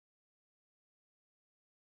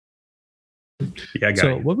Yeah,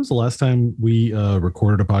 So what was the last time we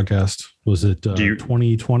recorded a podcast? Was it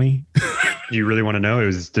 2020? Do you really want to know? It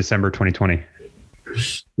was December 2020.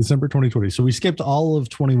 December 2020. So we skipped all of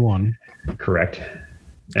 21. Correct.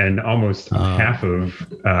 And almost half of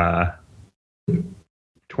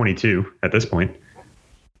 22 at this point.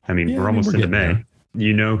 I mean, we're almost into May. There.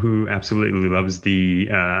 You know who absolutely loves the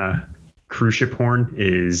cruise ship horn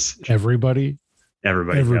is everybody.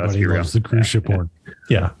 Everybody loves the cruise ship horn.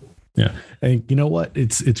 Yeah. Yeah. And you know what?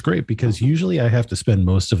 It's great because usually I have to spend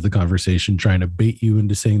most of the conversation trying to bait you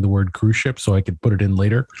into saying the word cruise ship so I could put it in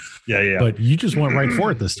later. Yeah. But you just went right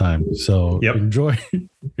for it this time. So enjoy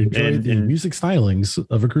the music stylings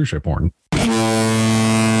of a cruise ship horn.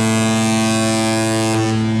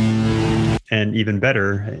 And even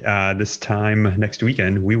better, this time next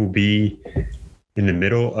weekend, we will be in the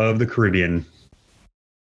middle of the Caribbean.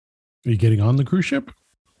 Are you getting on the cruise ship?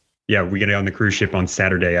 Yeah, we're getting on the cruise ship on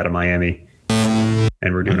Saturday out of Miami.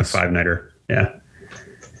 And we're doing a 5-nighter. Yeah.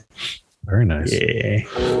 Very nice. Yeah.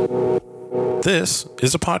 This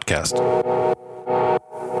is a podcast.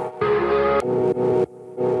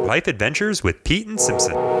 Life Adventures with Pete and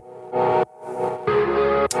Simpson.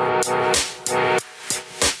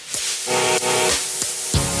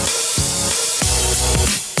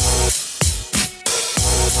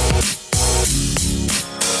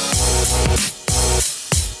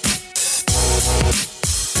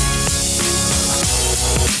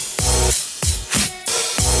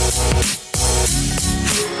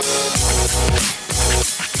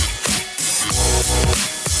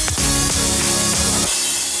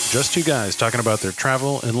 Just two guys talking about their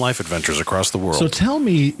travel and life adventures across the world. So tell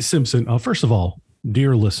me, Simpson, first of all,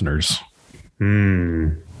 dear listeners.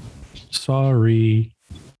 Sorry.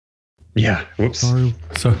 Yeah. Whoops.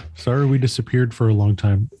 Sorry we disappeared for a long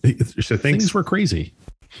time. So things were crazy.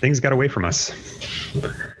 Things got away from us.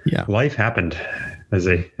 Yeah. Life happened, as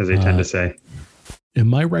they tend to say. In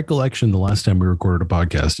my recollection, the last time we recorded a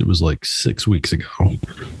podcast, it was like 6 weeks ago.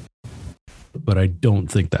 But I don't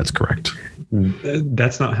think that's correct.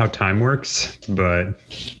 That's not how time works, but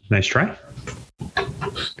nice try.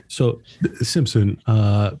 So, Simpson,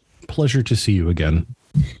 pleasure to see you again.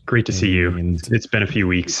 Great to see you. It's been a few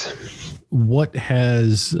weeks. What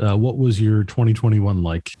was your 2021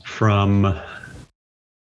 like? From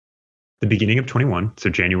the beginning of 21, so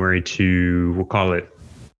January to we'll call it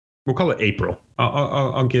April.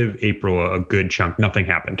 I'll give April a good chunk. Nothing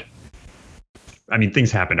happened. I mean,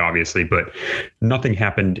 things happened, obviously, but nothing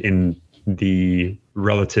happened in the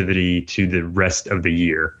relativity to the rest of the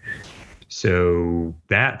year. So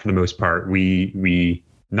that, for the most part, we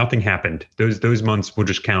nothing happened. Those months will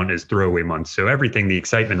just count as throwaway months. So everything, the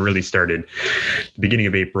excitement really started the beginning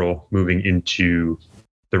of April, moving into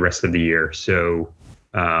the rest of the year. So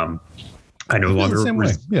I no longer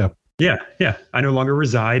I no longer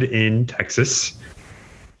reside in Texas.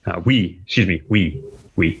 We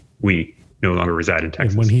no longer reside in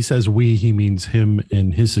Texas. And when he says we, he means him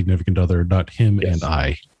and his significant other, not him and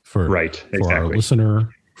I. For our listener,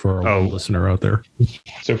 listener out there.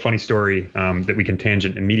 So funny story that we can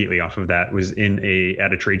tangent immediately off of that was at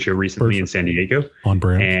a trade show recently in San Diego. On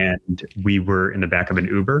brand. And we were in the back of an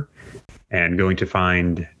Uber and going to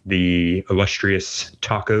find the illustrious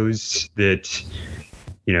tacos that,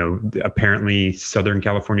 apparently Southern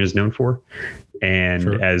California is known for.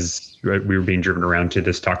 And as we were being driven around to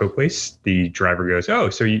this taco place, the driver goes, "Oh,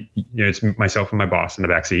 so it's myself and my boss in the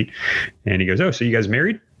back seat." And he goes, "Oh, so you guys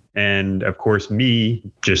married?" And of course, me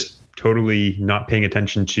just totally not paying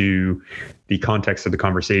attention to the context of the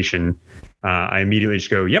conversation. I immediately just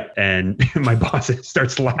go, "Yep." And my boss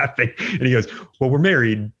starts laughing and he goes, "Well, we're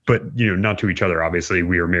married, but not to each other. Obviously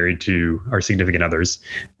we are married to our significant others."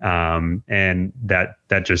 And that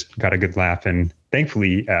just got a good laugh and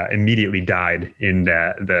thankfully immediately died in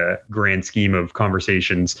the grand scheme of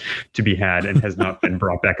conversations to be had and has not been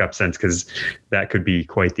brought back up since, because that could be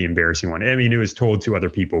quite the embarrassing one. I mean, it was told to other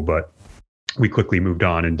people, but we quickly moved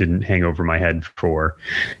on and didn't hang over my head for,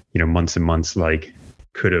 months and months like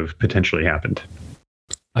could have potentially happened.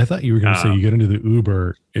 I thought you were going to say you get into the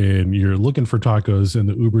Uber and you're looking for tacos and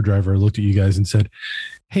the Uber driver looked at you guys and said,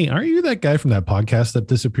 "Hey, aren't you that guy from that podcast that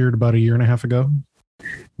disappeared about 1.5 years ago?"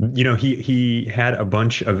 He had a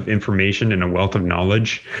bunch of information and a wealth of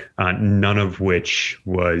knowledge, none of which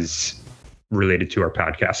was related to our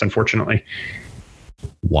podcast, unfortunately.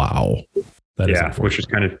 Wow. That is which was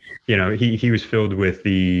kind of, he was filled with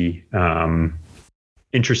the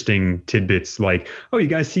interesting tidbits like, "Oh, you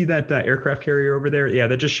guys see that aircraft carrier over there? Yeah,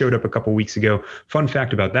 that just showed up a couple weeks ago. Fun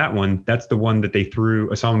fact about that one, that's the one that they threw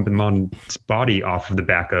Osama bin Laden's body off of the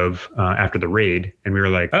back of after the raid." And we were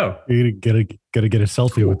like, "Oh, you Got to get a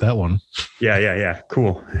selfie with that one. Yeah.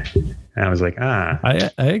 Cool. And I was like,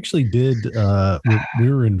 I actually did.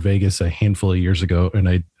 We were in Vegas a handful of years ago, and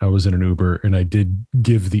I was in an Uber, and I did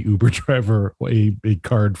give the Uber driver a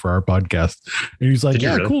card for our podcast, and he's like,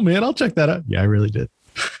 "Yeah, really? Cool, man. I'll check that out." Yeah, I really did.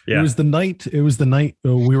 Yeah. It was the night the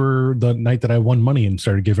night that I won money and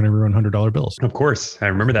started giving everyone $100 bills. Of course, I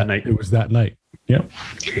remember that night. It was that night. Yeah.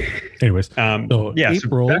 Anyways, April.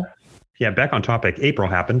 Back on topic, April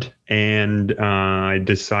happened, and I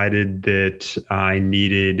decided that I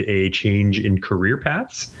needed a change in career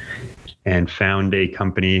paths and found a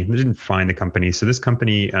company. I didn't find the company. So this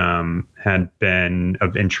company had been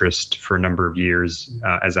of interest for a number of years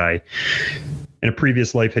as I, in a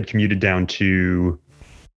previous life, had commuted down to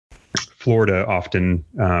Florida often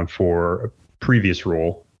for a previous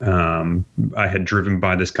role. I had driven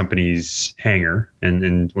by this company's hangar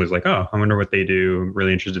and was like, oh, I wonder what they do. I'm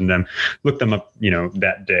really interested in them. Looked them up,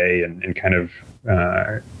 that day and kind of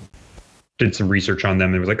did some research on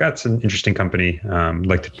them. And was like, that's an interesting company.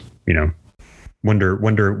 Like to,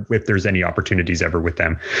 wonder if there's any opportunities ever with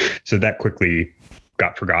them. So that quickly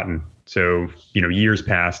got forgotten. So, years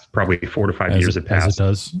passed, probably 4 to 5 years had passed. As it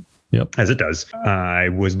does. Yep. As it does. I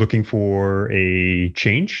was looking for a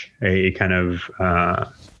change, a kind of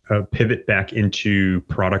a pivot back into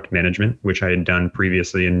product management, which I had done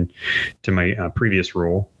previously to my previous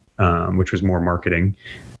role, which was more marketing.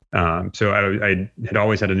 So I had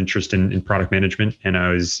always had an interest in product management, and I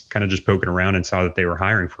was kind of just poking around and saw that they were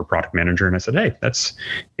hiring for a product manager. And I said, hey, that's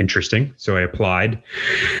interesting. So I applied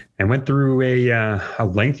and went through a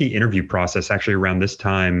lengthy interview process actually around this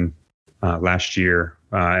time last year.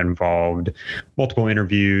 Involved multiple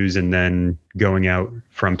interviews and then going out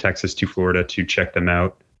from Texas to Florida to check them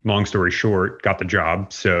out. Long story short, got the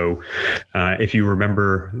job. So if you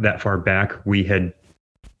remember that far back, we had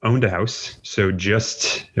owned a house. So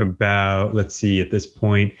just about, let's see, at this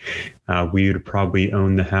point, we would probably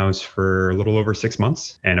own the house for a little over 6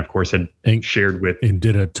 months. And of course had shared with... And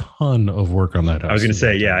did a ton of work on that house. I was going to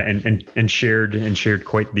say, yeah. And shared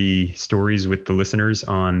quite the stories with the listeners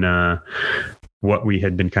on what we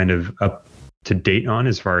had been kind of up to date on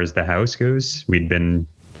as far as the house goes. We'd been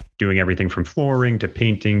doing everything from flooring to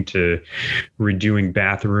painting to redoing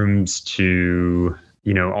bathrooms to,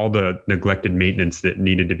 all the neglected maintenance that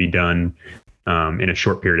needed to be done in a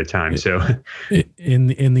short period of time. So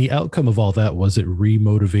in the outcome of all that was it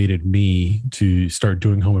remotivated me to start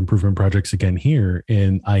doing home improvement projects again here.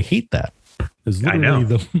 And I hate that. Is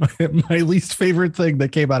literally my least favorite thing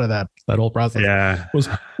that came out of that whole process. Yeah. Was,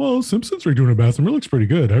 well, Simpsons redoing a bathroom. It looks pretty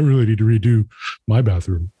good. I really need to redo my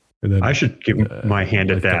bathroom. And then I should give my hand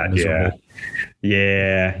at that.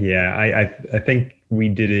 Yeah. I think we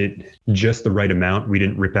did it just the right amount. We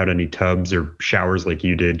didn't rip out any tubs or showers like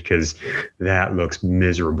you did, because that looks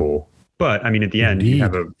miserable. But I mean, at the end, Indeed, you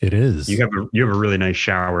have a really nice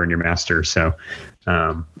shower in your master. So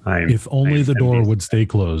if only the door would stay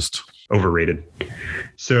closed. Overrated.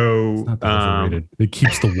 So it's not that overrated. It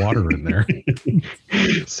keeps the water in there.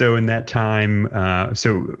 So in that time,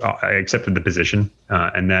 I accepted the position,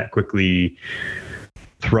 and that quickly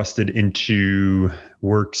thrusted into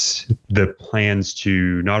works the plans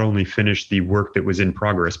to not only finish the work that was in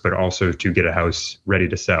progress, but also to get a house ready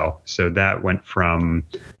to sell. So that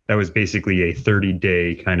was basically a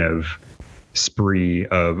 30-day kind of spree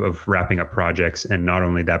of wrapping up projects, and not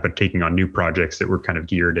only that, but taking on new projects that were kind of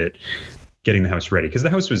geared at getting the house ready, because the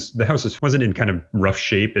house wasn't in kind of rough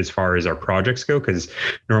shape as far as our projects go, because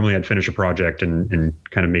normally I'd finish a project and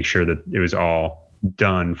kind of make sure that it was all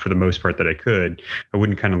done for the most part that I could. I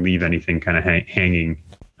wouldn't kind of leave anything kind of hanging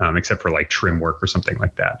except for like trim work or something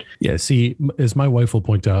like that. Yeah. See, as my wife will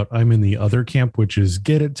point out, I'm in the other camp, which is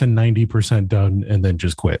get it to 90% done and then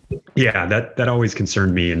just quit. Yeah. That always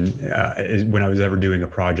concerned me. And when I was ever doing a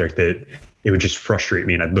project, that it would just frustrate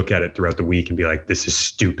me. And I'd look at it throughout the week and be like, this is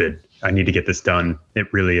stupid. I need to get this done.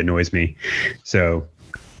 It really annoys me. So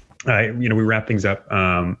we wrap things up.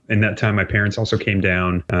 And that time my parents also came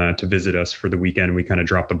down to visit us for the weekend. We kind of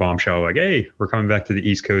dropped the bombshell like, hey, we're coming back to the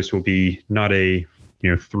East Coast. We'll be not a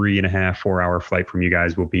 3.5, 4 hour flight from you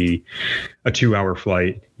guys, will be a 2 hour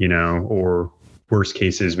flight, or worst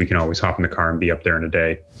cases, we can always hop in the car and be up there in a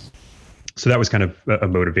day. So that was kind of a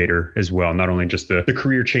motivator as well. Not only just the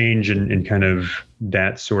career change and kind of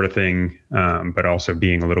that sort of thing, but also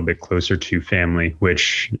being a little bit closer to family,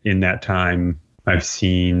 which in that time I've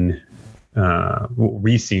seen,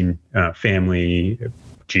 we've seen family,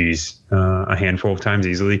 a handful of times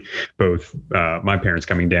easily, both my parents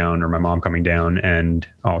coming down or my mom coming down, and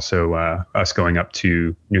also us going up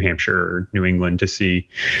to New Hampshire or New England to see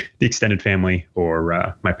the extended family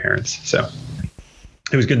or my parents. So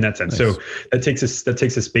It was good in that sense. Nice. So that takes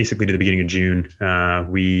us basically to the beginning of June.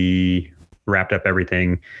 We wrapped up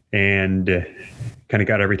everything and kind of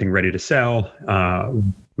got everything ready to sell.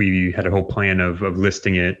 We had a whole plan of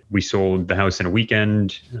listing it. We sold the house in a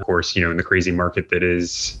weekend. Of course, in the crazy market that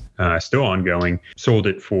is still ongoing, sold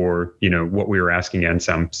it for, what we were asking and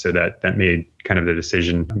some. So that made kind of the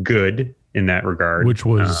decision good in that regard. Which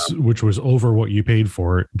was over what you paid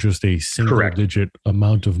for it, just a single digit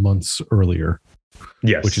amount of months earlier.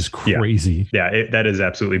 Yes. Which is crazy. Yeah, that is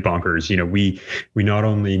absolutely bonkers. We not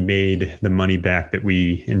only made the money back that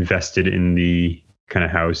we invested in the kind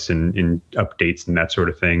of house and in updates and that sort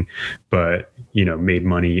of thing, but made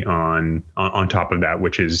money on top of that,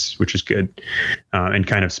 which is good, and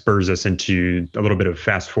kind of spurs us into a little bit of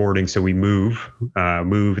fast forwarding. So we move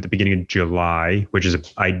at the beginning of July, which is an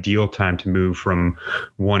ideal time to move from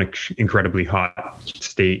one incredibly hot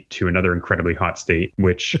state to another incredibly hot state,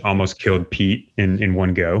 which almost killed Pete in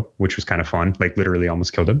one go, which was kind of fun, like literally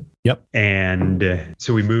almost killed him. Yep. And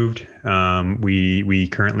so we moved. We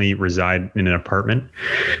currently reside in an apartment,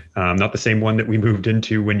 not the same one that we moved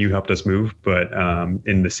into when you helped us move, but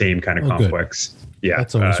in the same kind of complex. Good. Yeah,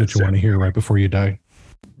 that's always what you want to hear right before you die.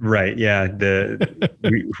 Right. Yeah.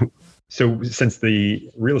 So since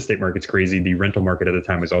the real estate market's crazy, the rental market at the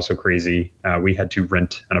time was also crazy. We had to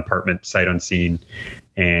rent an apartment sight unseen,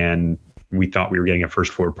 and we thought we were getting a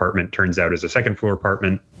first floor apartment. Turns out it's a second floor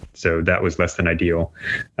apartment. So that was less than ideal,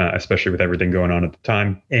 especially with everything going on at the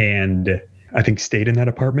time. And I think stayed in that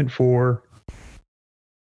apartment for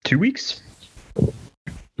 2 weeks. We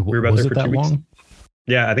were about there for 2 weeks. Long?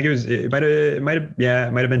 Yeah, I think it might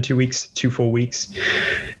have been 2 weeks, 2 full weeks.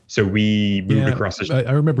 So we moved across the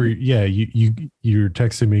I remember, you're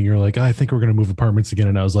texting me and you're like, I think we're going to move apartments again.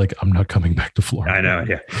 And I was like, I'm not coming back to Florida. I know.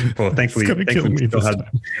 Yeah. Well, thankfully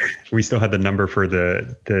we still had the number for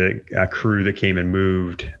the crew that came and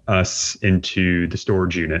moved us into the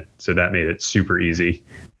storage unit. So that made it super easy.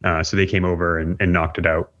 So they came over and knocked it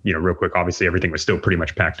out, real quick. Obviously everything was still pretty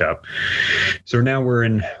much packed up. So now we're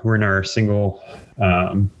in our single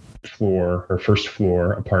floor or first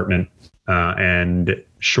floor apartment. And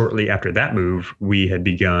shortly after that move, we had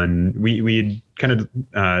begun, we had kind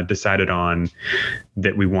of decided on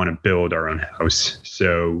that we want to build our own house.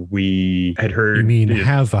 So we had heard. You mean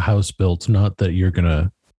have a house built, not that you're going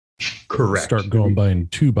to start going buying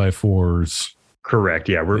 2x4s. Correct.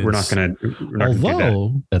 Yeah. We're not going to.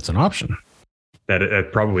 Although that's an option. That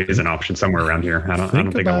probably is an option somewhere around here. I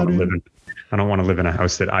don't think I want to live in. I don't want to live in a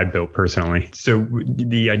house that I built personally. So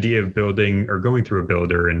the idea of building or going through a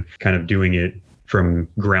builder and kind of doing it from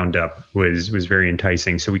ground up was very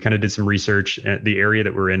enticing. So we kind of did some research. The area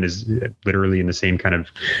that we're in is literally in the same kind of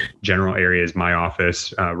general area as my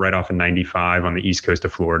office, right off of 95 on the east coast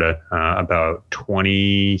of Florida, about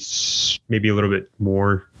 20, maybe a little bit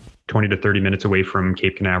more, 20 to 30 minutes away from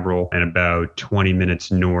Cape Canaveral and about 20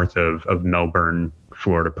 minutes north of Melbourne,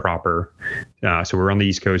 Florida proper. So we're on the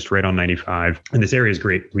East Coast, right on 95. And this area is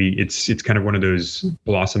great. It's kind of one of those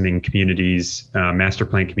blossoming communities, master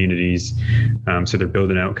plan communities. So they're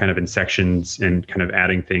building out kind of in sections and kind of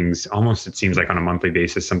adding things. Almost, it seems like on a monthly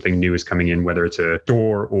basis, something new is coming in, whether it's a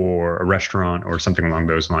store or a restaurant or something along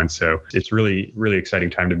those lines. So it's really, really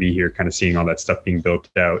exciting time to be here, kind of seeing all that stuff being built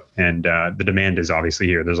out. And the demand is obviously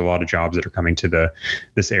here. There's a lot of jobs that are coming to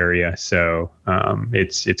this area. So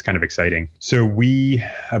it's kind of exciting. So we,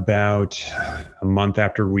 about a month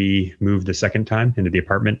after we moved the second time into the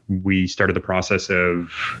apartment, we started the process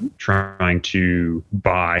of trying to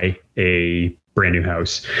buy a brand new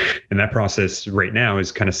house. And that process right now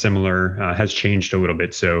is kind of similar, has changed a little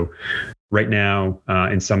bit. So right now,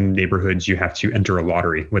 in some neighborhoods, you have to enter a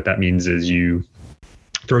lottery. What that means is you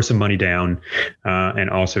throw some money down and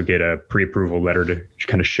also get a pre-approval letter to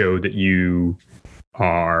kind of show that you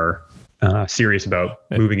are serious about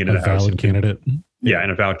moving into the house. Valid candidate. Yeah,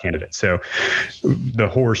 and a valid candidate. So the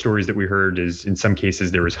horror stories that we heard is in some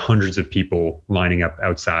cases there was hundreds of people lining up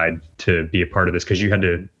outside to be a part of this because you had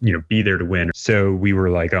to, be there to win. So we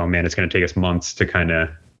were like, oh man, it's going to take us months to kind of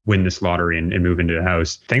win this lottery and move into the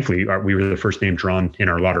house. Thankfully, we were the first name drawn in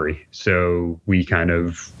our lottery. So we kind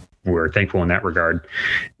of were thankful in that regard.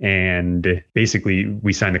 And basically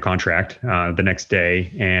we signed the contract the next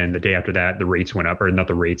day, and the day after that, the rates went up, or not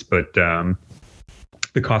the rates, but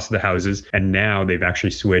the cost of the houses. And now they've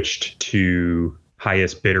actually switched to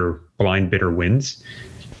highest bidder, blind bidder wins.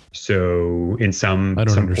 So in some, I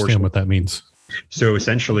don't understand what that means. So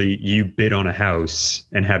essentially you bid on a house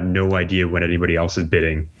and have no idea what anybody else is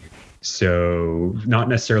bidding. So not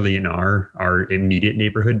necessarily in our immediate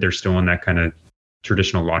neighborhood. They're still in that kind of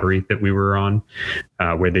traditional lottery that we were on,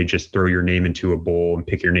 where they just throw your name into a bowl and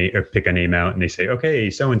pick a name out, and they say, okay,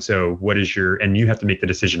 so and so, what is your, and you have to make the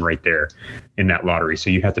decision right there in that lottery. So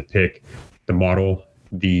you have to pick the model,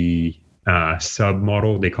 the sub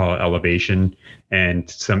model, they call it elevation, and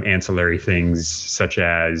some ancillary things such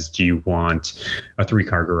as, do you want a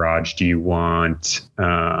 3-car garage? Do you want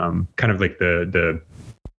kind of like the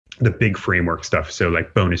big framework stuff? So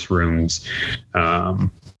like bonus rooms,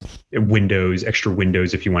 windows, extra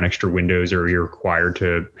windows if you want extra windows, or you're required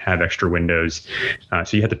to have extra windows.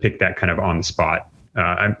 So you have to pick that kind of on the spot.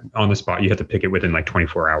 On the spot, you have to pick it within like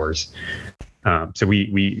 24 hours. So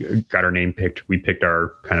we got our name picked. We picked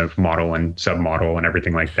our kind of model and submodel and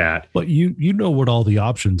everything like that. But you know what all the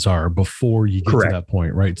options are before you get to that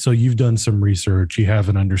point, right? So you've done some research. You have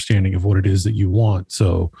an understanding of what it is that you want.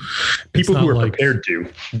 So people who are prepared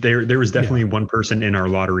to. There was definitely one person in our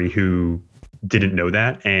lottery who didn't know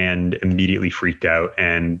that and immediately freaked out.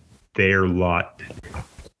 And their lot,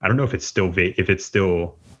 I don't know if it's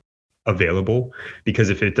still available,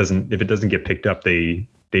 because if it doesn't get picked up, they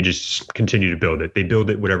just continue to build it. They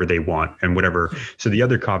build it whatever they want and whatever. So the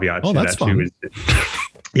other caveat to that too is,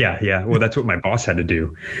 yeah. Well, that's what my boss had to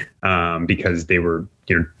do, because they were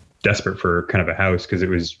desperate for kind of a house, because it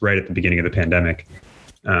was right at the beginning of the pandemic,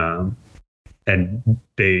 and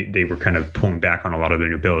they were kind of pulling back on a lot of their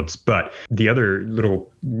new builds. But the other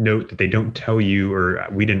little note that they don't tell you, or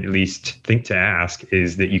we didn't at least think to ask,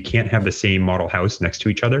 is that you can't have the same model house next to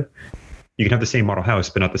each other. You can have the same model house,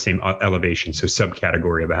 but not the same elevation. So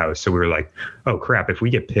subcategory of a house. So we were like, oh crap, if we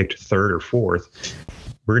get picked third or fourth,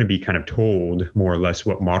 we're going to be kind of told more or less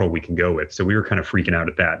what model we can go with. So we were kind of freaking out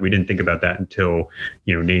at that. We didn't think about that until,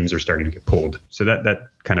 names are starting to get pulled. So that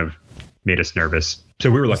kind of made us nervous. So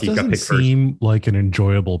we were lucky we got picked first. Doesn't seem like an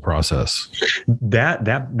enjoyable process.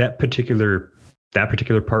 That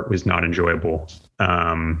particular part was not enjoyable.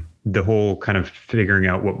 The whole kind of figuring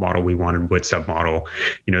out what model we wanted, what submodel,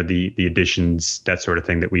 the additions, that sort of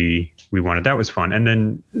thing that we wanted, that was fun. And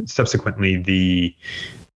then subsequently, the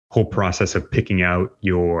whole process of picking out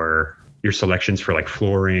your selections for like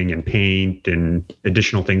flooring and paint and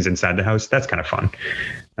additional things inside the house, that's kind of fun.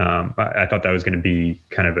 I thought that was going to be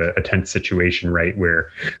kind of a tense situation, right,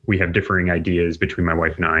 where we have differing ideas between my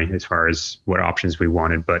wife and I as far as what options we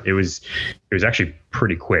wanted. But it was actually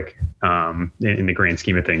pretty quick in the grand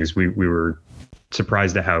scheme of things. We were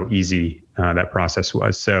surprised at how easy that process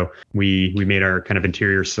was. So we made our kind of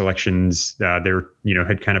interior selections. They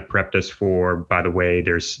had kind of prepped us for, by the way,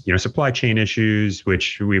 there's supply chain issues,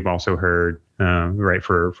 which we've also heard right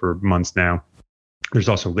for months now. There's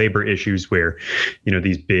also labor issues where,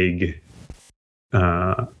 these big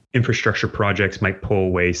infrastructure projects might pull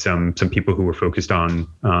away some people who were focused on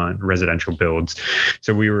residential builds.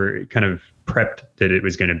 So we were kind of prepped that it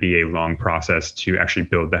was going to be a long process to actually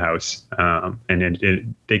build the house.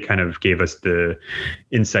 And they kind of gave us the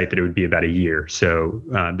insight that it would be about a year. So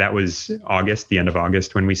that was August, the end of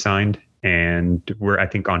August when we signed. And we're, I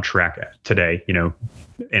think, on track today,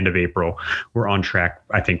 end of April. We're on track,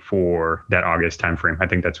 I think, for that August timeframe. I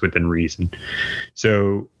think that's within reason.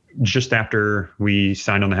 So just after we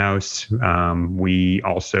signed on the house, we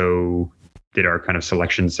also did our kind of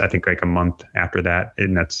selections, I think like a month after that.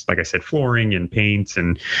 And that's, like I said, flooring and paints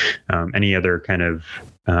and any other kind of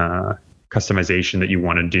customization that you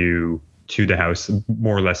want to do to the house,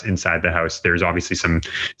 more or less inside the house. There's obviously some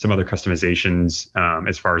other customizations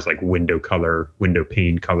as far as like window color, window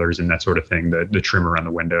pane colors and that sort of thing, the trim around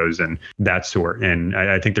the windows and that sort. And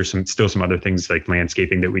I think there's still some other things like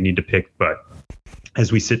landscaping that we need to pick. But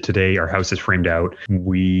as we sit today, our house is framed out.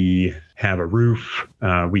 We have a roof.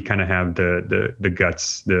 We kind of have the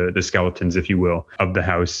guts, the skeletons, if you will, of the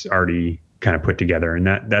house already kind of put together. And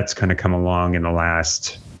that's kind of come along in the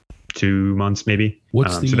last 2 months, maybe.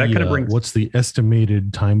 What's the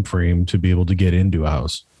estimated time frame to be able to get into a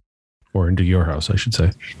house, or into your house, I should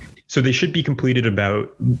say? So they should be completed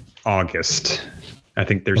about August. I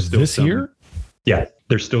think there's still this year. Yeah,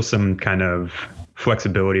 there's still some kind of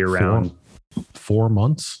flexibility around 4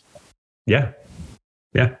 months. Yeah,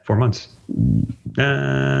 4 months.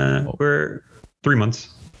 We're 3 months.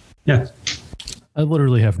 Yeah. I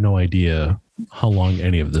literally have no idea how long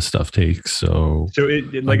any of this stuff takes. So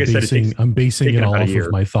I'm basing it all off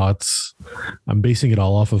of my thoughts. I'm basing it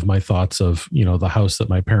all off of my thoughts of, the house that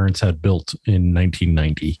my parents had built in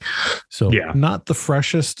 1990. So not the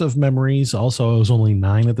freshest of memories. Also, I was only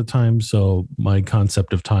 9 at the time. So my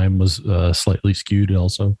concept of time was slightly skewed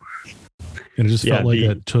also. And it just felt like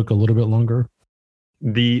it took a little bit longer.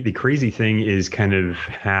 The crazy thing is kind of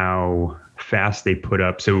how fast they put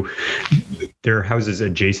up. So there are houses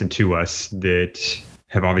adjacent to us that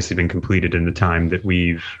have obviously been completed in the time that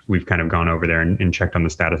we've kind of gone over there and checked on the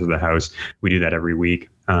status of the house. We do that every week.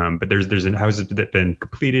 But there's houses that have been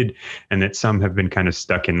completed, and that some have been kind of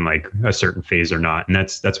stuck in like a certain phase or not. And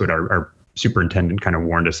that's what our superintendent kind of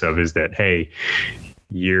warned us of, is that, hey,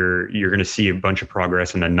 you're going to see a bunch of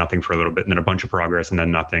progress and then nothing for a little bit, and then a bunch of progress and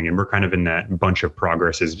then nothing. And we're kind of in that bunch of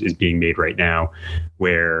progress is being made right now,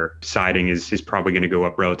 where siding is probably going to go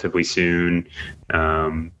up relatively soon.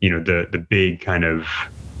 The big kind of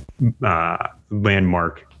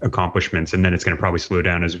landmark accomplishments, and then it's going to probably slow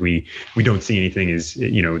down as we don't see anything as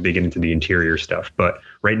they get into the interior stuff. But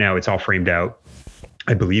right now it's all framed out.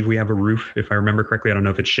 I believe we have a roof, if I remember correctly. I don't know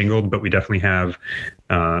if it's shingled, but we definitely have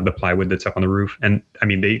the plywood that's up on the roof. And I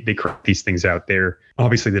mean, they crank these things out there.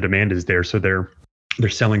 Obviously, the demand is there, so they're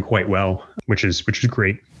selling quite well, which is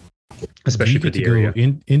great, especially for the area.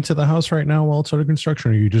 Go into the house right now while it's under construction,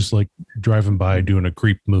 or are you just like driving by doing a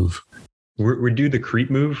creep move? We do the creep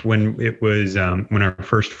move when it was when our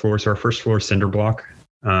first floor cinder block,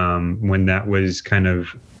 when that was kind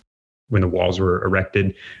of when the walls were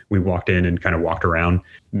erected, we walked in and kind of walked around.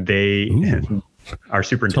 Our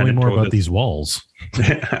superintendent Tell me more about these walls.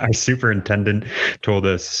 Our superintendent told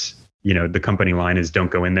us, the company line is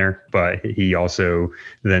don't go in there. But he also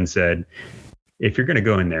then said, if you're going to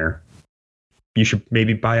go in there, you should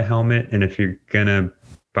maybe buy a helmet. And if you're going to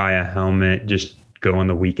buy a helmet, just go on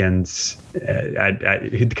the weekends,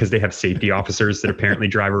 because they have safety officers that apparently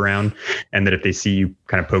drive around, and that if they see you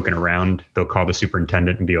kind of poking around, they'll call the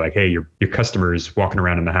superintendent and be like, hey, your customer's walking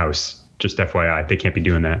around in the house. Just FYI, they can't be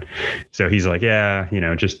doing that. So he's like, yeah,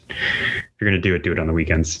 just if you're going to do it on the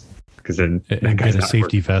weekends. Because then get a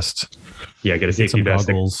safety vest. Yeah, get a safety vest,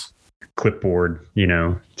 goggles, clipboard,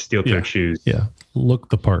 steel-toed shoes. Yeah, look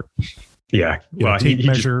the part. Yeah. Well, tape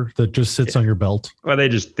measure that just sits on your belt. Well, they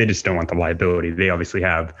just don't want the liability. They obviously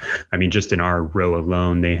have, just in our row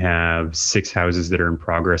alone, they have 6 houses that are in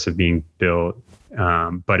progress of being built.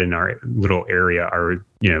 But in our little area, our,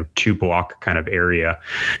 2-block kind of area,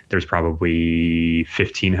 there's probably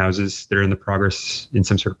 15 houses that are in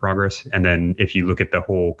some sort of progress. And then if you look at the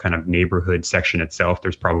whole kind of neighborhood section itself,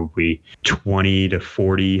 there's probably 20 to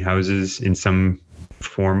 40 houses in some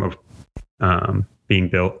form of being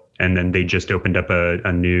built. And then they just opened up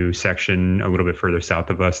a new section a little bit further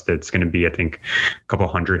south of us that's going to be, I think, a couple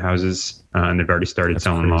hundred houses. And they've already started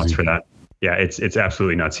selling lots for that. Yeah, it's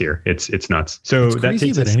absolutely nuts here. It's nuts. So it's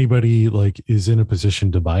crazy that anybody is in a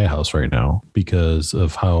position to buy a house right now because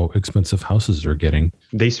of how expensive houses are getting.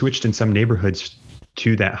 They switched in some neighborhoods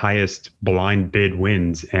to that highest blind bid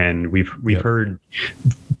wins, and we've heard.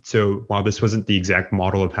 So while this wasn't the exact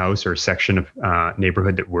model of house or section of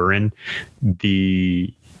neighborhood that we're in,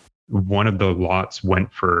 one of the lots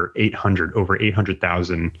went for over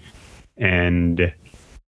 800,000, and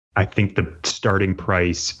I think the starting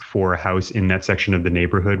price for a house in that section of the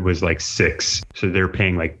neighborhood was like 6. So they're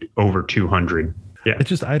paying like over 200. Yeah.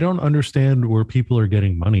 I don't understand where people are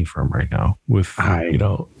getting money from right now with,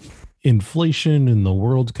 inflation and the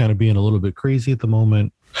world kind of being a little bit crazy at the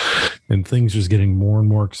moment and things just getting more and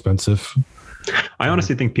more expensive. I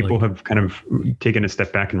honestly think people have kind of taken a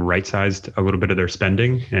step back and right-sized a little bit of their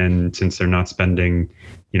spending. And since they're not spending,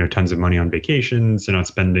 tons of money on vacations, they're not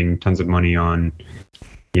spending tons of money on,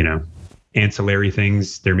 ancillary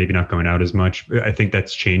things, they're maybe not going out as much. I think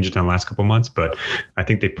that's changed in the last couple of months, but I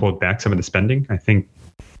think they pulled back some of the spending. I think,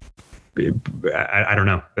 I don't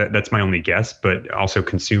know. That's my only guess, but also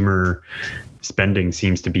consumer spending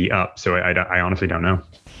seems to be up. So I honestly don't know.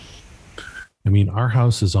 I mean, our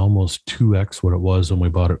house is almost 2x what it was when we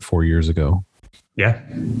bought it 4 years ago. Yeah.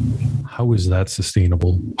 How is that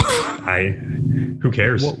sustainable? Who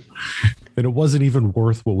cares? And it wasn't even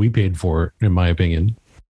worth what we paid for it, in my opinion.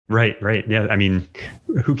 Right. Yeah. I mean,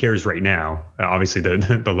 who cares right now? Obviously,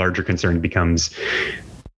 the larger concern becomes,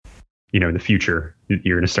 in the future,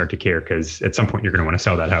 you're going to start to care because at some point you're going to want to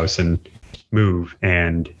sell that house and move,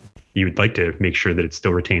 and you would like to make sure that it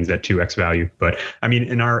still retains that 2x value. But I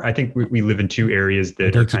mean, I think we live in 2 areas that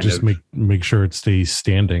I'd like to just make sure it stays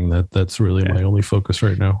standing. That's really my only focus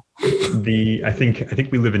right now. I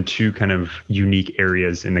think we live in 2 kind of unique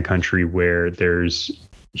areas in the country where there's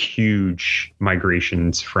huge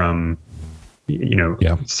migrations from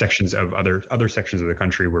sections of other sections of the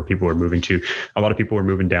country where people are moving to. A lot of people are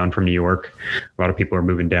moving down from New York. A lot of people are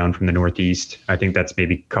moving down from the Northeast. I think that's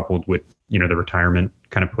maybe coupled with, the retirement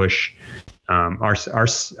kind of push. Our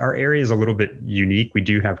area is a little bit unique. We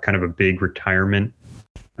do have kind of a big retirement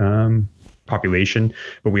population,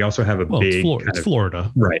 but we also have it's Florida.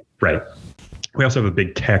 Right. We also have a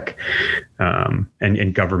big tech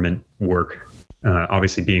and government work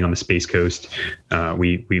obviously being on the Space Coast,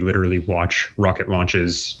 we literally watch rocket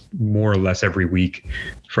launches more or less every week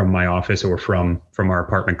from my office or from our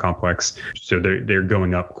apartment complex. So they're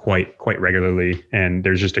going up quite regularly, and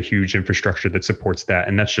there's just a huge infrastructure that supports that.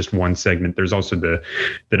 And that's just one segment. There's also the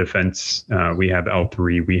defense. We have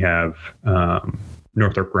L3. We have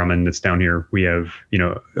Northrop Grumman that's down here. We have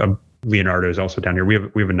Leonardo is also down here. We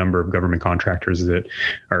have a number of government contractors that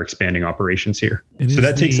are expanding operations here. And so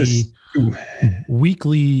that takes us.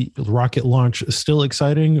 Weekly rocket launch still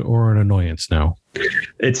exciting or an annoyance now?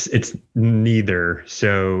 It's neither.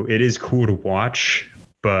 So it is cool to watch,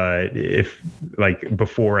 but if like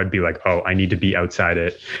before I'd be like, oh, I need to be outside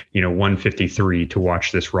at 1:53 to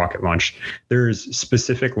watch this rocket launch. There's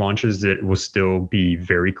specific launches that will still be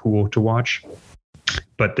very cool to watch,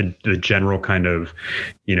 but the general kind of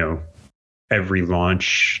every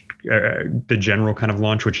launch, the general kind of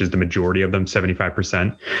launch, which is the majority of them,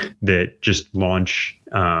 75%, that just launch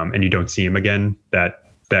and you don't see them again, that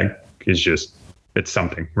is just, it's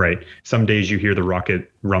something, right? Some days you hear the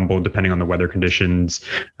rocket rumble depending on the weather conditions.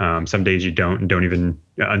 Some days you don't even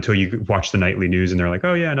until you watch the nightly news and they're like,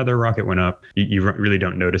 oh yeah, another rocket went up. You really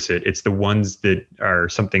don't notice it. It's the ones that are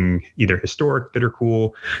something either historic that are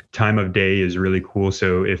cool. Time of day is really cool.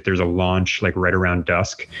 So if there's a launch like right around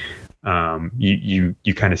dusk, you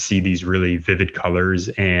kind of see these really vivid colors,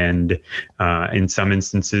 and in some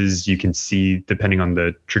instances you can see, depending on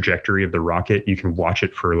the trajectory of the rocket, you can watch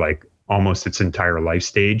it for like almost its entire life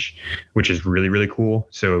stage, which is really, really cool.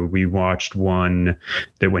 So we watched one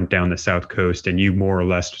that went down the South Coast, and you more or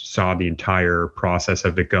less saw the entire process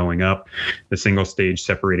of it going up, the single stage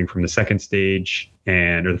separating from the second stage,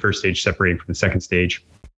 or the first stage separating from the second stage.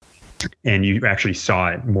 And you actually saw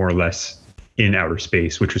it more or less in outer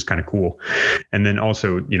space, which was kind of cool. And then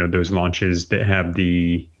also, those launches that have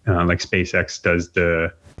the, like SpaceX does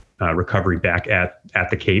the recovery back at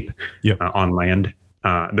the Cape on land.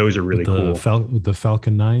 Those are really cool. The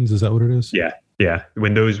Falcon 9s, is that what it is? Yeah.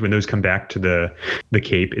 When those come back to the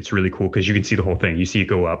Cape, it's really cool because you can see the whole thing. You see it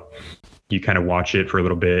go up, you kind of watch it for a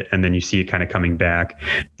little bit, and then you see it kind of coming back.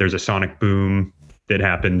 There's a sonic boom that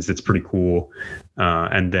happens. That's pretty cool.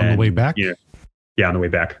 And then on the way back? Yeah, on the way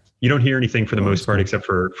back. You don't hear anything for the most part, except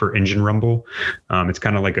for engine rumble. It's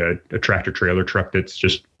kind of like a tractor trailer truck that's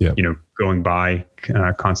just, going by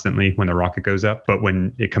constantly when the rocket goes up. But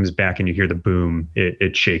when it comes back and you hear the boom,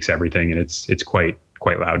 it shakes everything, and it's quite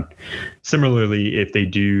loud. Similarly, if they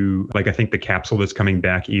do, like, I think the capsule that's coming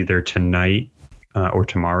back either tonight or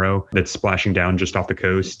tomorrow, that's splashing down just off the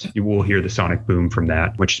coast, you will hear the sonic boom from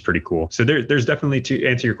that, which is pretty cool. So there's definitely, to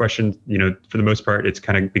answer your question, for the most part, it's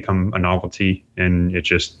kind of become a novelty, and it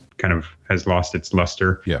just kind of has lost its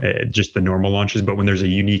luster, just the normal launches. But when there's a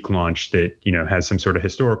unique launch that, has some sort of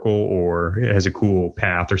historical or has a cool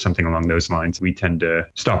path or something along those lines, we tend to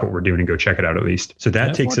stop what we're doing and go check it out at least. So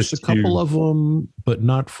that takes us to a couple of them, but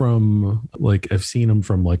not from, like, I've seen them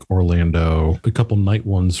from like Orlando, a couple night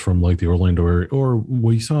ones from like the Orlando area, or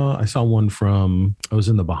I saw one from, I was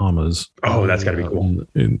in the Bahamas. Oh, that's gotta be cool.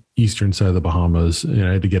 In eastern side of the Bahamas, and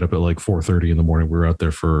I had to get up at like 4:30 in the morning. We were out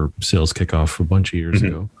there for sales kickoff a bunch of years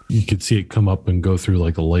ago. You could see it come up and go through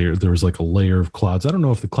like a layer. There was like a layer of clouds. I don't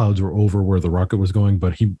know if the clouds were over where the rocket was going,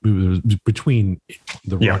 but it was between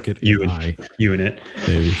the rocket and you and it.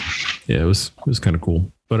 Yeah, it was kind of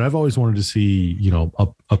cool. But I've always wanted to see,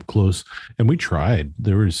 up close. And we tried.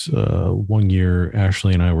 There was 1 year,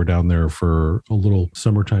 Ashley and I were down there for a little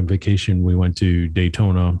summertime vacation. We went to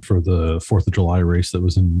Daytona for the 4th of July race that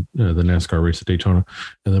was in the NASCAR race at Daytona.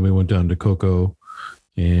 And then we went down to Cocoa.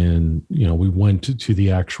 And, we went to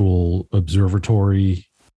the actual observatory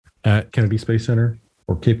at Kennedy Space Center,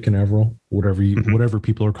 or Cape Canaveral, whatever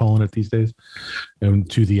people are calling it these days. And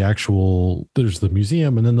to the actual, there's the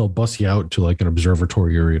museum, and then they'll bus you out to like an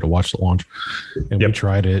observatory area to watch the launch. And we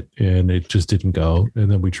tried it, and it just didn't go. And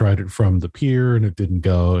then we tried it from the pier, and it didn't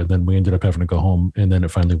go. And then we ended up having to go home. And then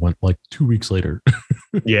it finally went like 2 weeks later.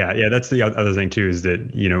 Yeah. That's the other thing too, is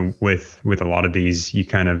that, with a lot of these, you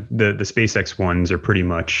kind of, the SpaceX ones are pretty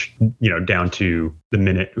much, down to the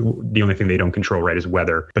minute. The only thing they don't control, right, is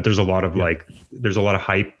weather. But there's a lot of there's a lot of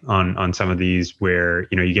hype on some of these where,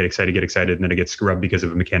 you get excited, and then it gets scrubbed because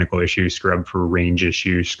of a mechanical issue, scrubbed for range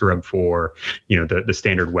issues, scrubbed for, the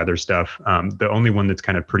standard weather stuff. The only one that's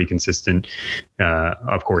kind of pretty consistent,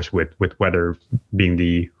 of course, with weather being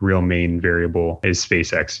the real main variable, is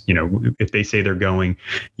SpaceX. If they say they're going,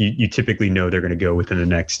 you typically know they're going to go within the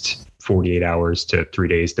next 48 hours to 3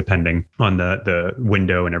 days, depending on the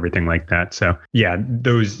window and everything like that. So yeah,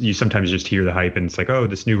 those, you sometimes just hear the hype and it's like, oh,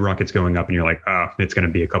 this new rocket's going up, and you're like, oh, it's going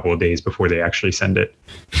to be a couple of days before they actually send it,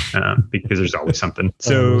 because there's always something.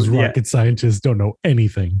 So those rocket scientists don't know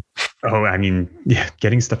anything. Oh, I mean, yeah,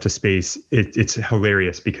 getting stuff to space, it's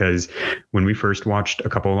hilarious, because when we first watched a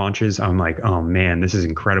couple of launches, I'm like, oh man, this is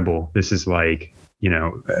incredible. This is like,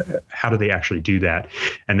 how do they actually do that?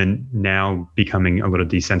 And then now becoming a little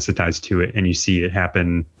desensitized to it, and you see it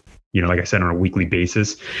happen, like I said, on a weekly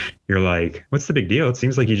basis, you're like, what's the big deal? It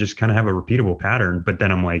seems like you just kind of have a repeatable pattern. But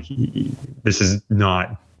then I'm like, this is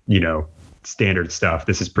not, standard stuff.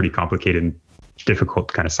 This is pretty complicated,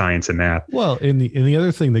 difficult kind of science and math. Well, and the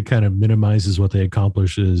other thing that kind of minimizes what they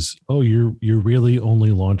accomplish is, oh, you're really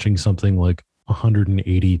only launching something like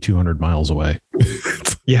 180, 200 miles away.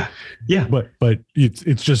 Yeah. But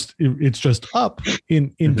it's just up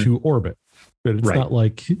into orbit. But it's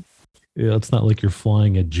not like you're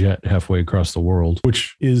flying a jet halfway across the world,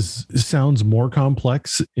 which sounds more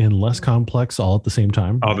complex and less complex all at the same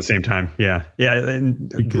time. All at the same time. Yeah. And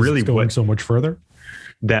because really it's going so much further.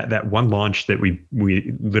 That one launch that we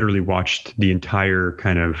literally watched the entire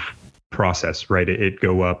kind of process, right? It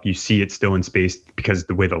go up, you see it still in space because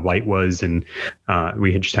the way the light was, and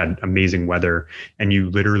we had just had amazing weather, and you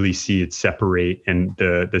literally see it separate and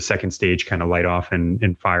the second stage kind of light off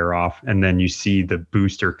and fire off, and then you see the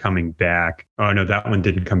booster coming back. Oh no, that one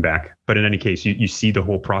didn't come back. But in any case, you see the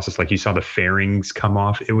whole process, like you saw the fairings come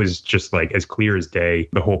off. It was just like as clear as day,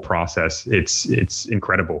 the whole process. It's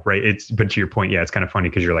incredible, right? But to your point, yeah, it's kind of funny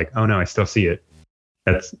because you're like, oh no, I still see it.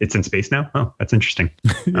 It's in space now. Oh, that's interesting.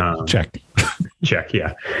 Check.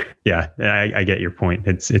 Yeah. I get your point.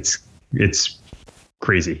 It's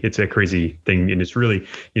crazy. It's a crazy thing, and it's really,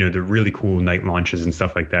 the really cool night launches and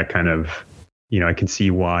stuff like that. Kind of, I can see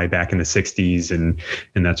why back in the 60s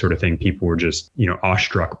and that sort of thing, people were just,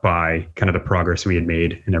 awestruck by kind of the progress we had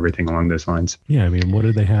made and everything along those lines. Yeah, I mean, what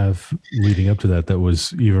did they have leading up to that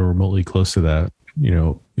was even remotely close to that?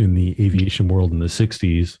 In the aviation world in the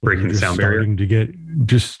 60s, breaking the sound barrier,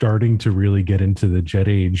 starting to really get into the jet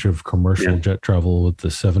age of commercial jet travel with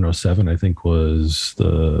the 707, I think was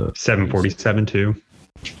the 747 too.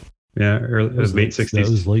 Yeah, late 60s. That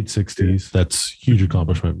was late 60s. That's huge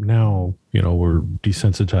accomplishment. Now, we're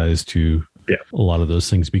desensitized to a lot of those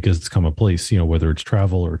things because it's come a place, whether it's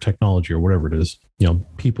travel or technology or whatever it is.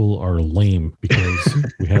 People are lame because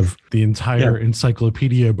we have the entire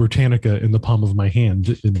Encyclopedia Britannica in the palm of my hand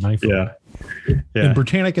in an iPhone. Yeah. And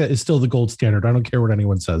Britannica is still the gold standard. I don't care what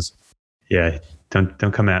anyone says. Yeah. Don't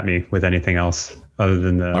come at me with anything else other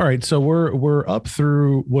than the. All right. So we're up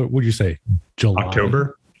through, what would you say? July?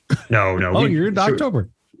 October? No. Oh, you're in October.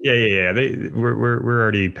 Yeah. We're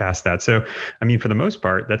already past that. So, I mean, for the most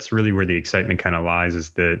part, that's really where the excitement kind of lies,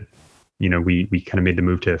 is that, we kind of made the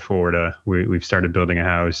move to Florida. We've started building a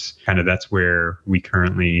house. Kind of that's where we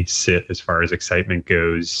currently sit as far as excitement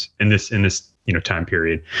goes in this time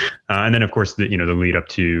period. And then of course the lead up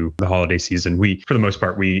to the holiday season, for the most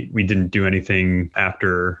part, we didn't do anything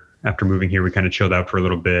after moving here. We kind of chilled out for a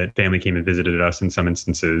little bit. Family came and visited us in some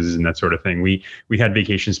instances and that sort of thing. We had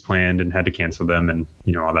vacations planned and had to cancel them, and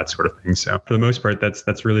all that sort of thing. So for the most part,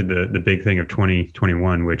 that's really the big thing of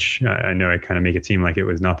 2021, which I know I kind of make it seem like it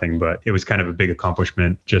was nothing, but it was kind of a big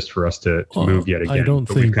accomplishment just for us to move yet again. I don't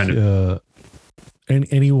think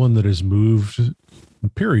anyone that has moved,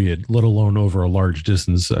 period, let alone over a large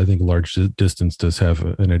distance. I think a large distance does have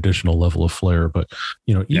an additional level of flair, but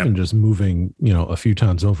even just moving, a few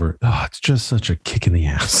towns over, it's just such a kick in the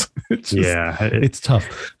ass. It's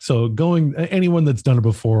tough. So anyone that's done it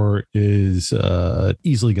before is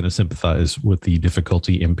easily going to sympathize with the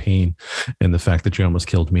difficulty and pain and the fact that you almost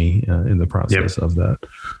killed me in the process of that.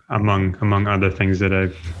 Among other things that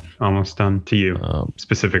I've almost done to you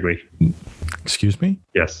specifically. Excuse me?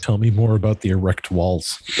 Yes. Tell me more about the erect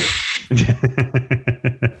walls.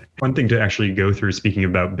 One thing to actually go through, speaking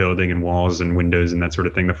about building and walls and windows and that sort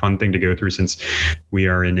of thing, the fun thing to go through, since we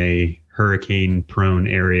are in a hurricane prone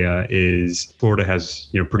area, is Florida has,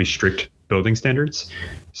 pretty strict building standards.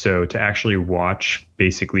 So to actually watch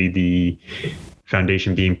basically the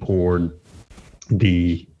foundation being poured,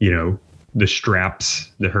 the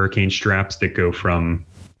straps, the hurricane straps that go from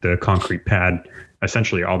the concrete pad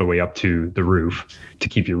essentially all the way up to the roof to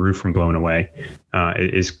keep your roof from blowing away,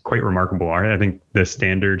 it is quite remarkable. I think the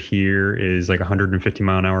standard here is like 150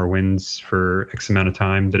 mile an hour winds for X amount of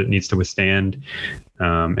time that it needs to withstand.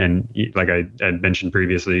 And like I had mentioned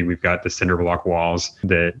previously, we've got the cinder block walls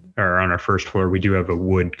that are on our first floor. We do have a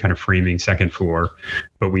wood kind of framing second floor,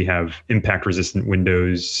 but we have impact resistant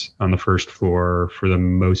windows on the first floor for the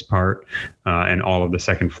most part, and all of the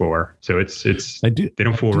second floor. So they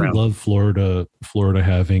don't fool around. I love Florida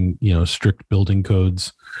having, strict building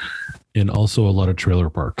codes and also a lot of trailer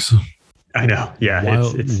parks. I know. Yeah.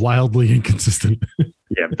 It's wildly inconsistent.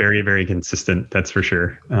 Yeah. Very, very consistent. That's for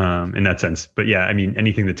sure. In that sense. But yeah, I mean,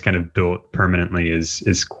 anything that's kind of built permanently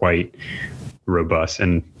is quite robust,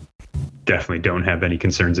 and definitely don't have any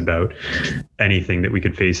concerns about anything that we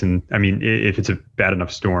could face. And I mean, if it's a bad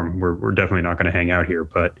enough storm, we're definitely not going to hang out here.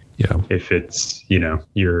 But yeah, if it's,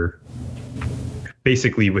 you're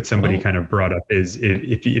basically what somebody kind of brought up is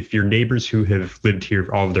if your neighbors who have lived here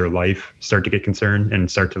all of their life start to get concerned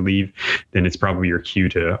and start to leave, then it's probably your cue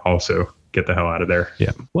to also get the hell out of there.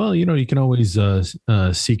 Yeah. Well, you can always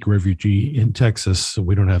seek refugee in Texas. So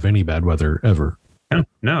we don't have any bad weather ever.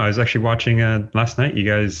 No, I was actually watching last night. You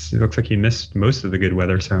guys, it looks like you missed most of the good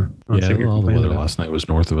weather. So the weather last night was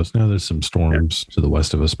north of us. Now there's some storms to the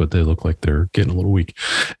west of us, but they look like they're getting a little weak,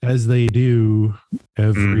 as they do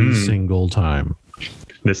every single time.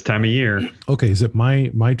 This time of year. Okay, is it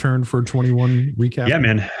my turn for 21 recap? Yeah,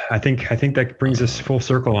 man. I think that brings us full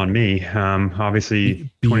circle on me. Obviously,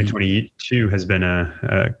 2022 has been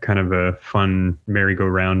a kind of a fun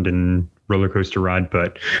merry-go-round and roller coaster ride,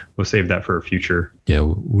 but we'll save that for a future. Yeah,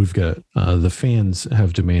 we've got the fans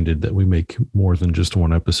have demanded that we make more than just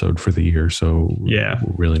one episode for the year, so yeah,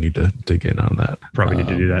 we really need to dig in on that. Probably need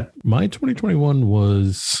to do that. My 2021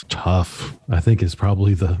 was tough. I think is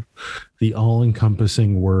probably the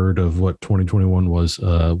all-encompassing word of what 2021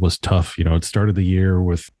 was tough. It started the year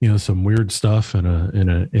with some weird stuff in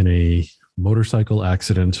a motorcycle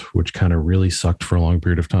accident, which kind of really sucked for a long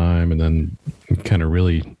period of time, and then kind of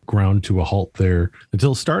really ground to a halt there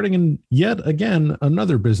until starting in yet again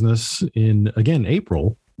another business in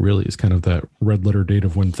April. Really is kind of that red letter date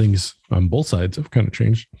of when things on both sides have kind of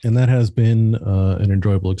changed. And that has been an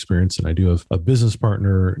enjoyable experience. And I do have a business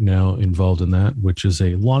partner now involved in that, which is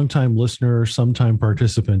a longtime listener, sometime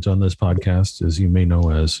participant on this podcast, as you may know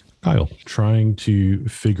as Kyle, trying to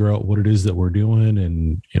figure out what it is that we're doing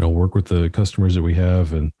and, work with the customers that we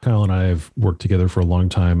have. And Kyle and I have worked together for a long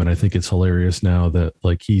time. And I think it's hilarious now that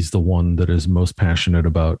he's the one that is most passionate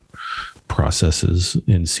about processes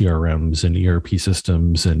in CRMs and ERP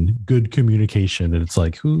systems and good communication. And it's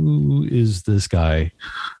like, who is this guy?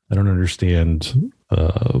 I don't understand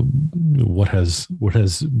what has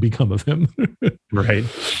become of him. Right.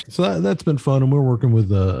 So that's been fun. And we're working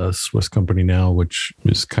with a Swiss company now, which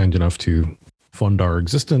is kind enough to fund our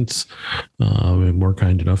existence. And we're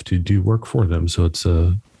kind enough to do work for them. So it's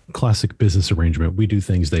a classic business arrangement. We do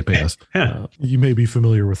things, they pay us. You may be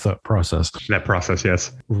familiar with that process. That process,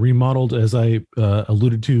 yes. Remodeled, as I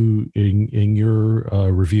alluded to in your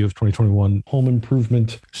review of 2021, home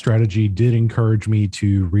improvement strategy did encourage me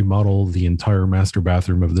to remodel the entire master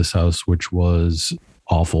bathroom of this house, which was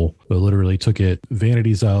awful. I literally took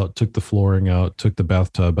vanities out, took the flooring out, took the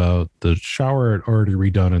bathtub out. The shower had already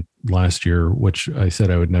redone it last year, which I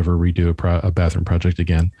said I would never redo a bathroom project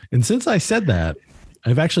again. And since I said that,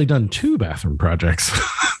 I've actually done 2 bathroom projects.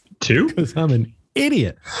 2? Because I'm an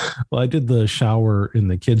idiot. Well, I did the shower in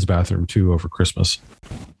the kids' bathroom too over Christmas.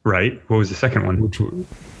 Right. What was the second one?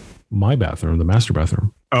 My bathroom, the master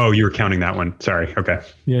bathroom. Oh, you were counting that one. Sorry. Okay.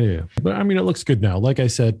 Yeah. But I mean, it looks good now. Like I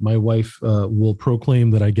said, my wife will proclaim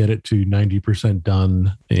that I get it to 90%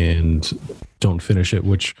 done and don't finish it,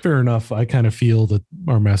 which fair enough. I kind of feel that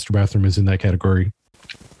our master bathroom is in that category.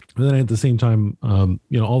 But then at the same time,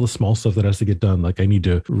 all the small stuff that has to get done, like I need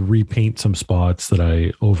to repaint some spots that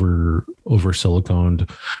I over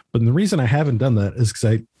siliconed. But the reason I haven't done that is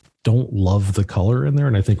because I don't love the color in there.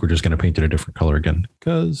 And I think we're just going to paint it a different color again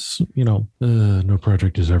because, no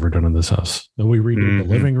project is ever done in this house. And we redid the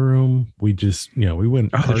living room. We just, we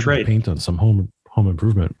went to paint on some home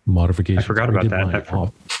improvement modifications. I forgot about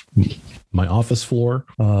that. My office floor.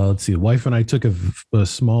 Let's see. The wife and I took a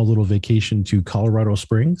small little vacation to Colorado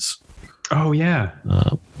Springs. Oh, yeah.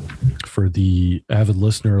 For the avid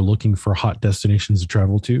listener looking for hot destinations to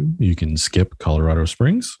travel to, you can skip Colorado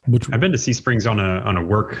Springs. I've been to Sea Springs on a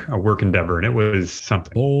work endeavor, and it was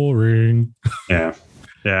something boring. Yeah.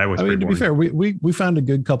 Yeah, it was. I mean, to be fair, we found a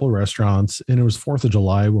good couple of restaurants, and it was 4th of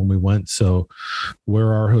July when we went. So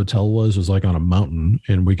where our hotel was like on a mountain,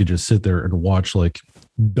 and we could just sit there and watch like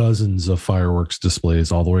dozens of fireworks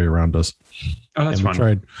displays all the way around us. Oh, that's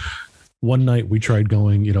fun. One night we tried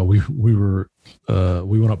going, we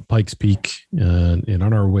went up Pikes Peak and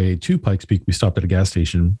on our way to Pikes Peak, we stopped at a gas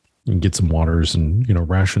station and get some waters and,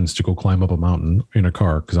 rations to go climb up a mountain in a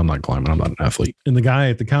car, because I'm not climbing. I'm not an athlete. And the guy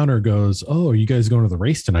at the counter goes, "Oh, are you guys going to the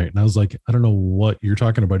race tonight?" And I was like, "I don't know what you're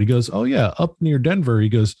talking about." He goes, "Oh yeah, up near Denver." He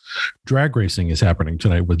goes, "Drag racing is happening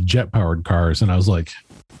tonight with jet powered cars." And I was like,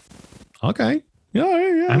 "Okay.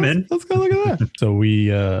 Yeah, I'm in. Let's go look at that." So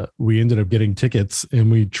we ended up getting tickets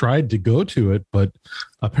and we tried to go to it, but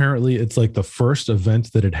apparently it's like the first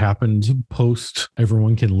event that had happened post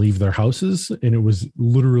everyone can leave their houses, and it was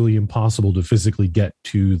literally impossible to physically get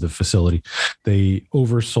to the facility. They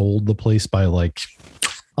oversold the place by like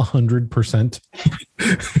 100%.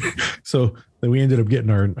 So then we ended up getting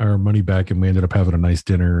our money back, and we ended up having a nice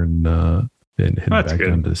dinner and heading back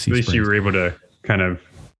down to Sea At least Springs. you were able to kind of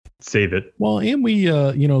save it. Well, and we,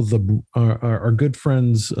 our good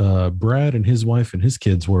friends, Brad and his wife and his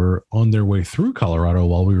kids were on their way through Colorado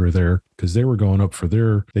while we were there, because they were going up for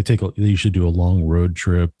they usually do a long road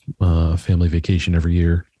trip, family vacation every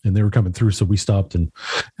year. And they were coming through. So we stopped and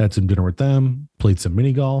had some dinner with them, played some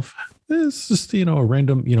mini golf. It's just, a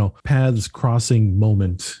random, paths crossing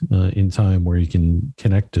moment in time where you can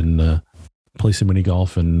connect and play some mini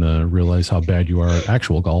golf and realize how bad you are at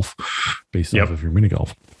actual golf based off of your mini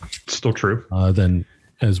golf. Still true. Then,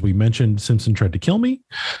 as we mentioned, Simpson tried to kill me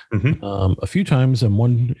a few times, and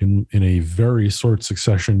one in a very short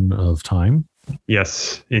succession of time.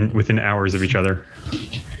 Yes, within hours of each other.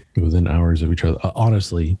 Within hours of each other.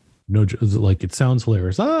 Honestly, no, like, it sounds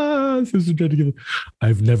hilarious. Simpson tried to kill me.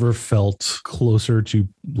 I've never felt closer to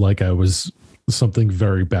like I was. Something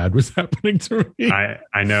very bad was happening to me.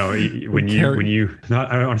 I know when you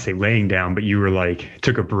not, I don't want to say laying down, but you were like,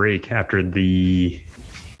 took a break after the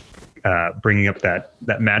bringing up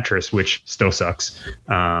that mattress, which still sucks,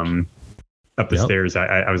 up the stairs.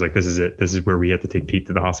 I was like, this is it. This is where we have to take Pete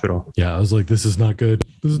to the hospital. Yeah, I was like, this is not good.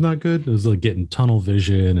 This is not good. It was like getting tunnel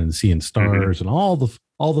vision and seeing stars and all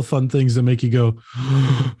the fun things that make you go,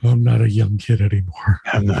 I'm not a young kid anymore.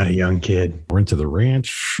 I'm not a young kid. Went to the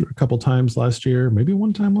ranch a couple times last year, maybe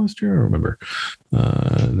one time last year. I don't remember.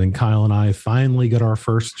 And then Kyle and I finally got our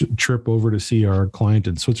first trip over to see our client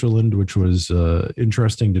in Switzerland, which was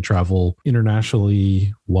interesting to travel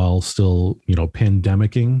internationally while still,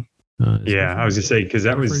 pandemicing. I was gonna say, because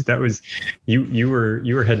that was you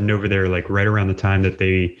were heading over there like right around the time that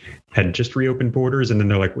they had just reopened borders, and then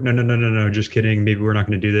they're like, no, just kidding, maybe we're not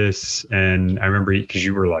going to do this. And I remember because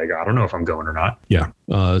you were like, I don't know if I'm going or not. Yeah.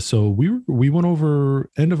 So we went over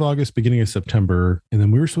end of August, beginning of September, and then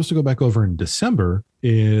we were supposed to go back over in December.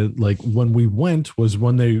 Like when we went was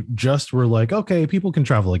when they just were like, okay, people can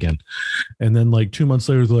travel again. And then like 2 months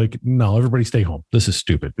later, they're like, no, everybody stay home. This is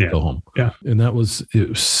stupid. Yeah. Go home. Yeah. And it was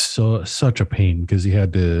such a pain, because you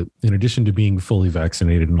had to, in addition to being fully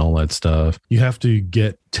vaccinated and all that stuff, you have to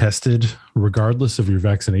get tested regardless of your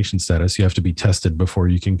vaccination status. You have to be tested before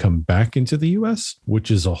you can come back into the US, which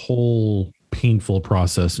is a whole painful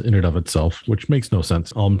process in and of itself, which makes no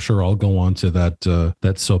sense. I'm sure I'll go on to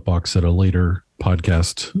that soapbox at a later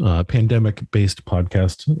podcast, pandemic-based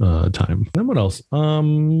podcast time. And what else?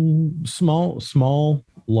 Small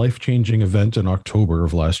life-changing event in October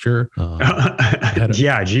of last year.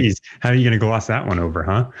 Yeah, geez. How are you going to gloss that one over,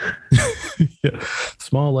 huh? Yeah.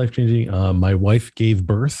 Small life-changing. My wife gave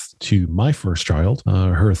birth to my first child,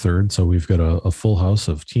 her third. So we've got a full house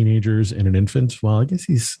of teenagers and an infant. Well, I guess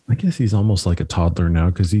he's almost like a toddler now,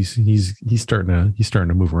 because he's starting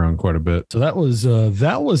to move around quite a bit. So that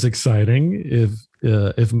was exciting.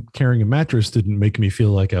 If carrying a mattress didn't make me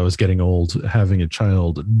feel like I was getting old, having a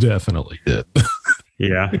child definitely did.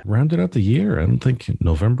 Yeah. Rounded out the year. I don't think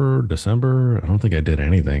November, December. I don't think I did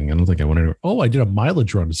anything. I don't think I went anywhere. Oh, I did a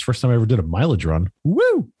mileage run. It's the first time I ever did a mileage run.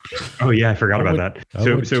 Woo! Oh yeah, I forgot about that.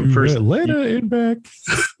 So first, Atlanta and back.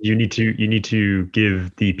 You need to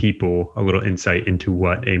give the people a little insight into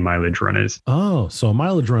what a mileage run is. Oh, so a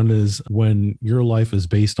mileage run is when your life is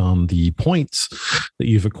based on the points that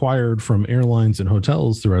you've acquired from airlines and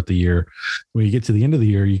hotels throughout the year. When you get to the end of the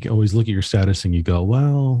year, you can always look at your status and you go,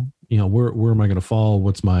 well, where am I going to fall?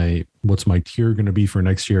 What's my tier going to be for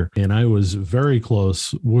next year? And I was very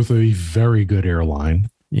close with a very good airline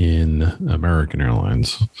in American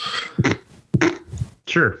Airlines.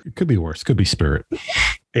 Sure. It could be worse. Could be Spirit.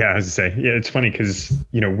 Yeah, I was to say, yeah, it's funny because,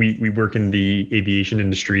 we work in the aviation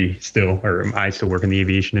industry still, or I still work in the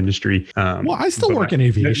aviation industry. Well, I still work in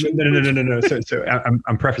aviation. No. So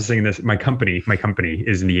I'm prefacing this. My company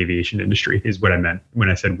is in the aviation industry is what I meant when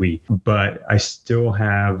I said we, but I still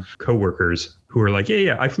have coworkers who are like,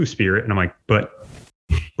 yeah, I flew Spirit. And I'm like, but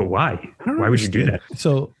But why? Why would you do that?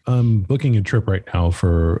 So I'm booking a trip right now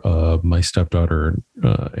for my stepdaughter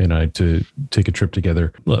and I to take a trip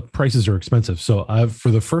together. Look, prices are expensive. So for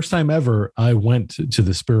the first time ever, I went to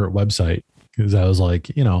the Spirit website because I was like,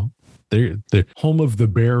 they're home of the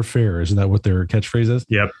Bear Fair. Isn't that what their catchphrase is?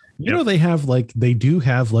 Yep. You know, they do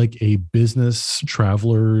have like a business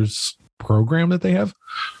travelers program that they have.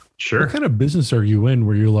 Sure. What kind of business are you in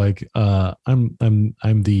where you're like, I'm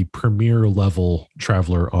the premier level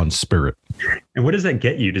traveler on Spirit? And what does that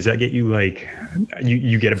get you? Does that get you like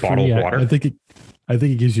you get a bottle of water? I think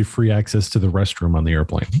it gives you free access to the restroom on the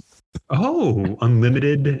airplane. Oh,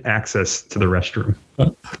 unlimited access to the restroom.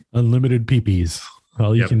 Unlimited PPs.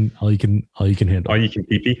 All you can handle. All you can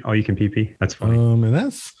PP. That's funny. And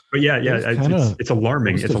that's. But yeah, it's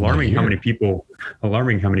alarming. It's alarming how many people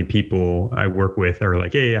I work with are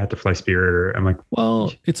like, hey, I have to fly Spirit. Or I'm like,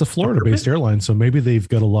 well, it's a Florida-based airline, so maybe they've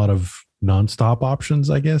got a lot of nonstop options.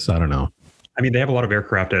 I guess I don't know. I mean, they have a lot of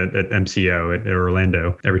aircraft at MCO at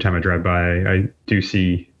Orlando. Every time I drive by, I do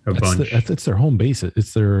see a bunch. It's their home base.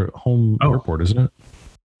 It's their home airport, isn't it?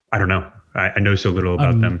 I don't know. I know so little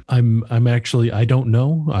about them. I'm actually, I don't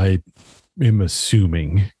know. I am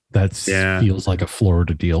assuming that feels like a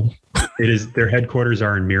Florida deal. It is. Their headquarters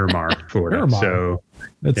are in Miramar, Florida. So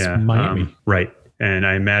that's Miami. Right. And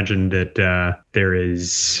I imagine that there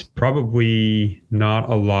is probably not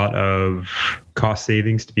a lot of cost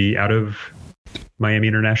savings to be out of Miami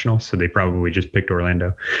International. So they probably just picked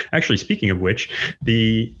Orlando. Actually, speaking of which,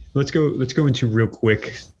 let's go into real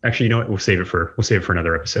quick. Actually, you know what? We'll save it for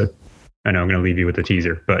another episode. I know I'm going to leave you with a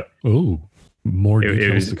teaser, but more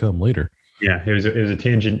details to come later. Yeah, it was a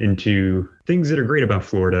tangent into things that are great about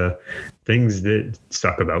Florida, things that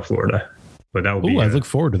suck about Florida. But that will be. I look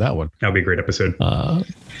forward to that one. That'll be a great episode.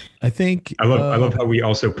 I think I love how we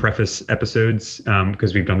also preface episodes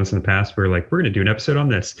because we've done this in the past. We're like, we're going to do an episode on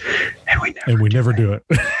this, and we never do it.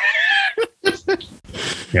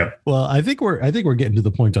 Yeah. Well, I think we're getting to the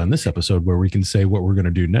point on this episode where we can say what we're going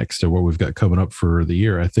to do next or what we've got coming up for the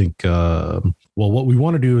year. I think, what we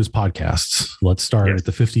want to do is podcasts. Let's start at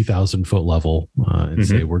the 50,000 foot level and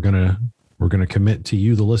say we're gonna commit to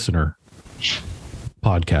you, the listener,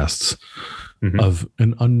 podcasts of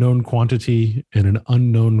an unknown quantity and an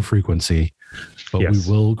unknown frequency, but we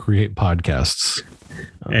will create podcasts.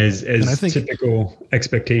 As I think typical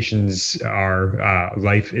expectations are,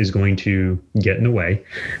 life is going to get in the way.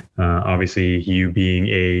 Obviously, you being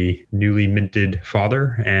a newly minted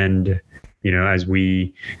father, and as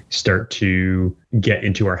we start to get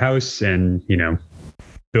into our house and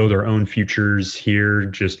build our own futures here,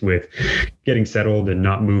 just with getting settled and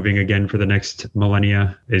not moving again for the next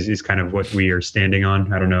millennia is kind of what we are standing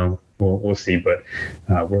on. I don't know. We'll see, but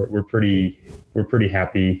we're pretty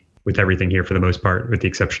happy with everything here for the most part, with the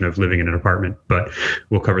exception of living in an apartment. But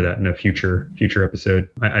we'll cover that in a future episode.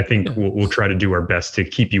 I think we'll try to do our best to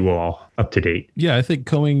keep you all up to date. Yeah, I think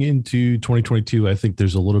going into 2022, I think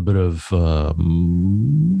there's a little bit of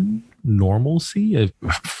normalcy. I'm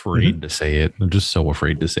afraid to say it. I'm just so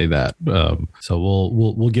afraid to say that. So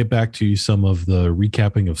we'll get back to some of the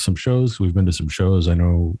recapping of some shows. We've been to some shows. I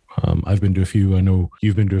know I've been to a few. I know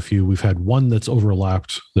you've been to a few. We've had one that's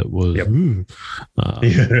overlapped that was.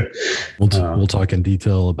 We'll talk in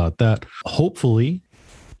detail about that. Hopefully,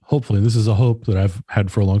 this is a hope that I've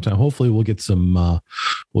had for a long time. Hopefully we'll get some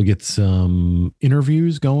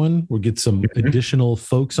interviews going. We'll get some additional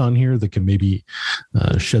folks on here that can maybe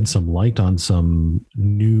shed some light on some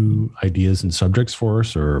new ideas and subjects for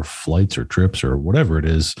us, or flights or trips or whatever it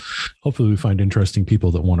is. Hopefully we find interesting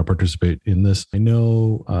people that want to participate in this. I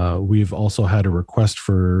know we've also had a request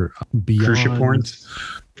for beyond cruise ship horns.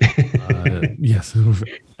 Yes.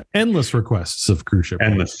 Endless requests of cruise ship.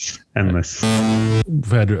 Endless.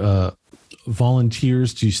 We've had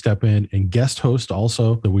volunteers to step in and guest host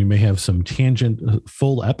also, that we may have some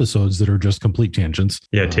full episodes that are just complete tangents.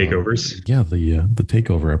 Yeah, takeovers. The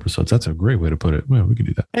takeover episodes. That's a great way to put it. Well, we could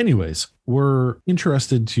do that. Anyways, we're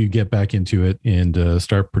interested to get back into it and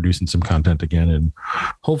start producing some content again. And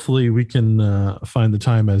hopefully we can find the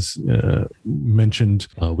time, as mentioned,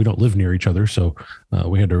 we don't live near each other. So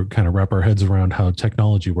we had to kind of wrap our heads around how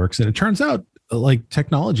technology works. And it turns out like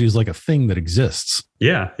technology is like a thing that exists.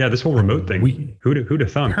 Yeah. This whole remote thing. Who'd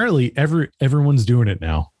have thunk? Apparently everyone's doing it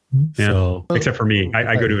now. Yeah. So, except for me,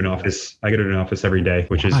 I go to an office. I go to an office every day,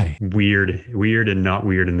 which is weird and not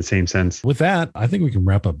weird in the same sense. With that, I think we can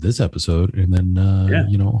wrap up this episode and then,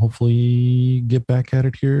 hopefully get back at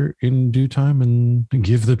it here in due time and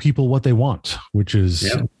give the people what they want, which is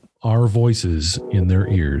our voices in their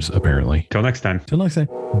ears, apparently. Till next time.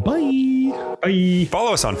 Bye. Bye.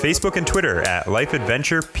 Follow us on Facebook and Twitter at Life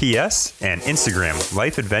Adventure PS and Instagram,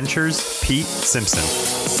 Life Adventures Pete Simpson.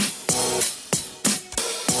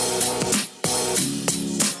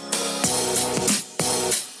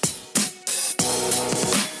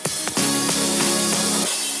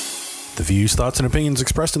 The views, thoughts, and opinions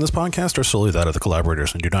expressed in this podcast are solely that of the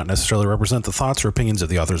collaborators and do not necessarily represent the thoughts or opinions of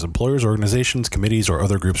the author's employers, organizations, committees, or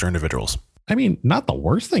other groups or individuals. I mean, not the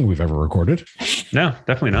worst thing we've ever recorded. No,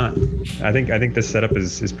 definitely not. I think this setup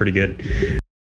is pretty good.